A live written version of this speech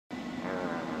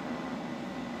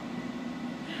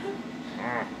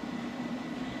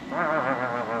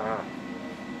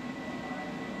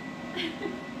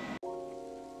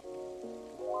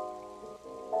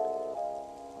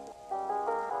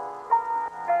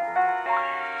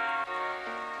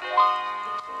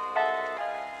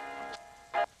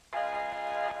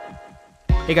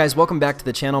Hey guys, welcome back to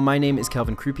the channel. My name is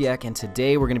Kelvin Krupiak, and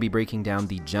today we're going to be breaking down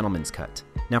the gentleman's cut.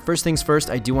 Now, first things first,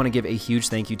 I do want to give a huge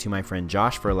thank you to my friend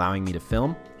Josh for allowing me to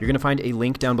film. You're going to find a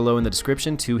link down below in the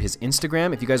description to his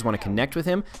Instagram if you guys want to connect with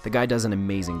him. The guy does an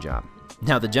amazing job.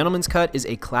 Now, the gentleman's cut is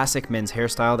a classic men's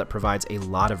hairstyle that provides a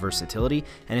lot of versatility,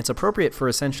 and it's appropriate for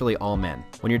essentially all men.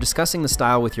 When you're discussing the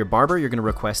style with your barber, you're going to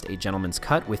request a gentleman's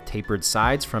cut with tapered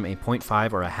sides from a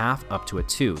 0.5 or a half up to a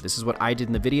 2. This is what I did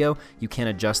in the video. You can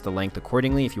adjust the length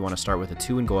accordingly. If you want to start with a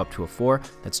 2 and go up to a 4,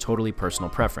 that's totally personal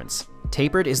preference.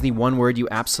 Tapered is the one word you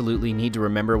absolutely need to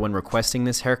remember when requesting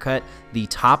this haircut. The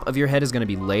top of your head is going to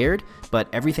be layered, but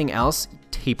everything else,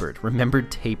 tapered. Remember,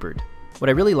 tapered. What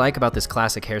I really like about this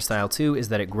classic hairstyle too is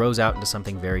that it grows out into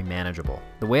something very manageable.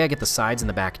 The way I get the sides and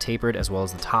the back tapered as well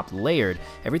as the top layered,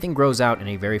 everything grows out in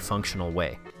a very functional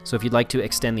way. So if you'd like to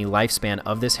extend the lifespan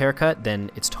of this haircut, then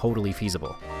it's totally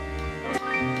feasible.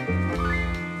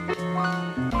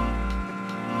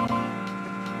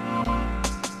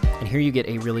 And here you get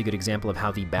a really good example of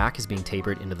how the back is being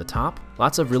tapered into the top.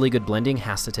 Lots of really good blending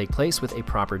has to take place with a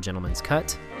proper gentleman's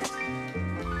cut.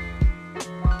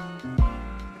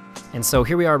 And so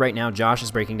here we are right now. Josh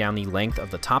is breaking down the length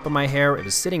of the top of my hair. It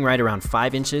was sitting right around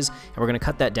 5 inches, and we're going to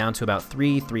cut that down to about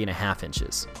 3.5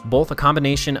 inches. Both a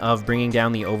combination of bringing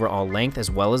down the overall length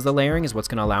as well as the layering is what's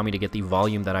going to allow me to get the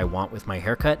volume that I want with my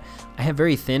haircut. I have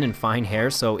very thin and fine hair,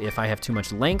 so if I have too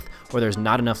much length or there's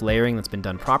not enough layering that's been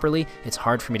done properly, it's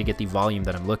hard for me to get the volume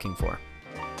that I'm looking for.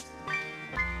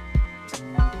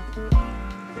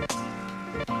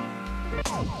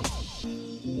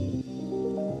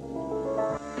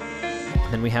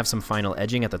 Then we have some final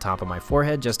edging at the top of my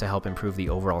forehead just to help improve the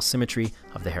overall symmetry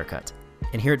of the haircut.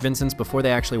 And here at Vincent's, before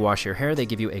they actually wash your hair, they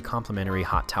give you a complimentary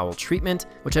hot towel treatment,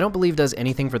 which I don't believe does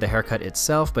anything for the haircut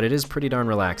itself, but it is pretty darn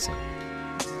relaxing.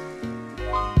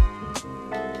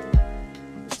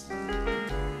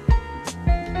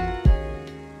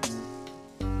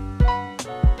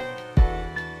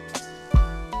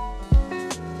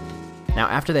 Now,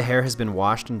 after the hair has been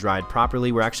washed and dried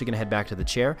properly, we're actually going to head back to the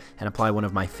chair and apply one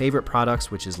of my favorite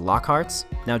products, which is Lockhart's.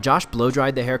 Now, Josh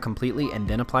blow-dried the hair completely and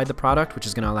then applied the product, which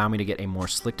is going to allow me to get a more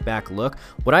slicked back look.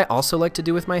 What I also like to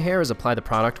do with my hair is apply the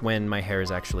product when my hair is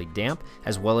actually damp,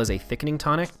 as well as a thickening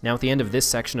tonic. Now, at the end of this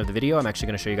section of the video, I'm actually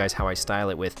going to show you guys how I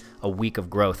style it with a week of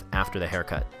growth after the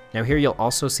haircut. Now, here you'll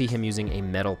also see him using a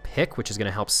metal pick, which is going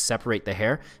to help separate the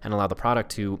hair and allow the product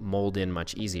to mold in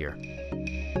much easier.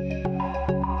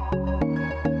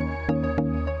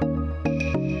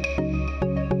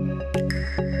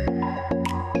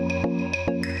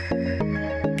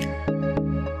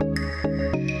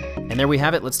 And there we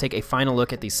have it. Let's take a final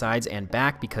look at the sides and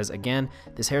back because, again,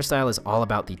 this hairstyle is all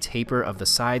about the taper of the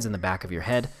sides and the back of your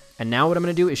head. And now what I'm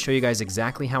going to do is show you guys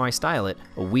exactly how I style it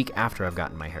a week after I've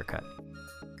gotten my haircut.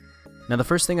 Now, the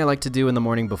first thing I like to do in the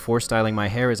morning before styling my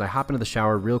hair is I hop into the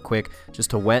shower real quick just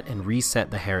to wet and reset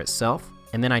the hair itself.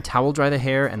 And then I towel dry the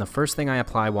hair, and the first thing I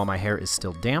apply while my hair is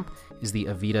still damp is the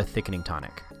Avita Thickening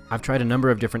Tonic. I've tried a number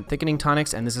of different thickening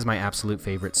tonics, and this is my absolute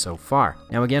favorite so far.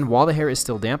 Now again, while the hair is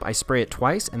still damp, I spray it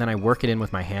twice, and then I work it in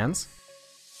with my hands.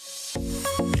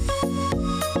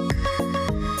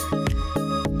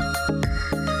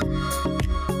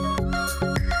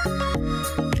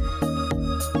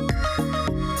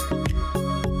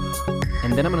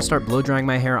 And then I'm going to start blow drying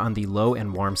my hair on the low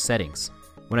and warm settings.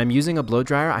 When I'm using a blow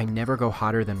dryer, I never go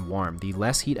hotter than warm. The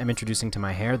less heat I'm introducing to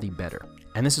my hair, the better.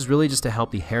 And this is really just to help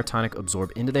the hair tonic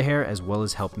absorb into the hair as well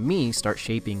as help me start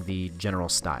shaping the general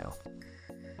style.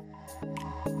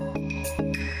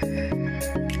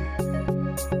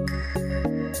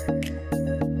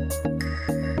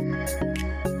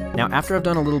 Now, after I've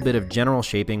done a little bit of general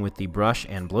shaping with the brush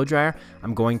and blow dryer,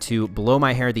 I'm going to blow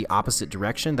my hair the opposite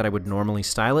direction that I would normally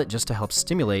style it just to help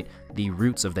stimulate the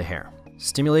roots of the hair.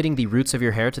 Stimulating the roots of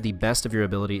your hair to the best of your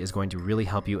ability is going to really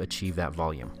help you achieve that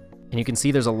volume. And you can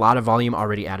see there's a lot of volume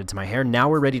already added to my hair. Now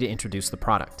we're ready to introduce the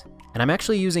product. And I'm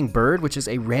actually using Bird, which is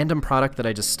a random product that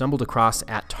I just stumbled across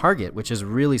at Target, which is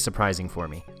really surprising for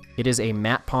me. It is a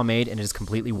matte pomade and it is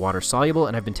completely water soluble,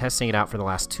 and I've been testing it out for the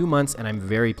last 2 months and I'm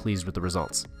very pleased with the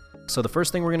results. So the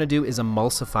first thing we're gonna do is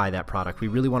emulsify that product. We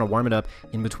really wanna warm it up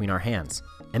in between our hands.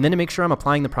 And then to make sure I'm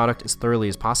applying the product as thoroughly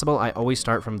as possible, I always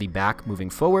start from the back moving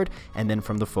forward and then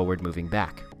from the forward moving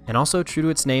back. And also, true to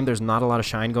its name, there's not a lot of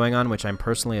shine going on, which I'm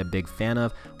personally a big fan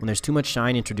of. When there's too much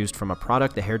shine introduced from a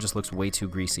product, the hair just looks way too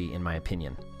greasy in my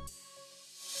opinion.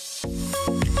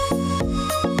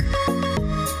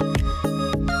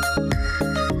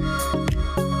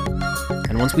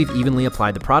 And once we've evenly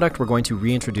applied the product, we're going to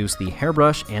reintroduce the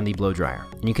hairbrush and the blow dryer.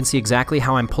 And you can see exactly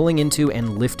how I'm pulling into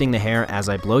and lifting the hair as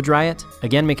I blow dry it.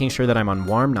 Again, making sure that I'm on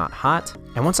warm, not hot.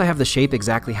 And once I have the shape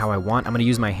exactly how I want, I'm going to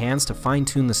use my hands to fine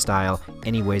tune the style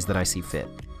any ways that I see fit.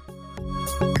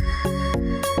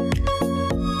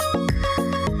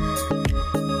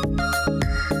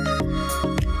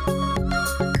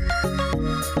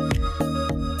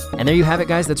 And there you have it,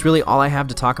 guys. That's really all I have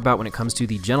to talk about when it comes to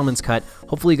the gentleman's cut.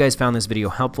 Hopefully you guys found this video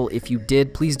helpful. If you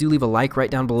did, please do leave a like right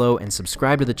down below and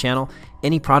subscribe to the channel.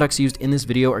 Any products used in this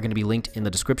video are going to be linked in the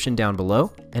description down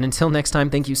below. And until next time,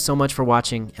 thank you so much for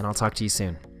watching, and I'll talk to you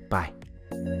soon. Bye.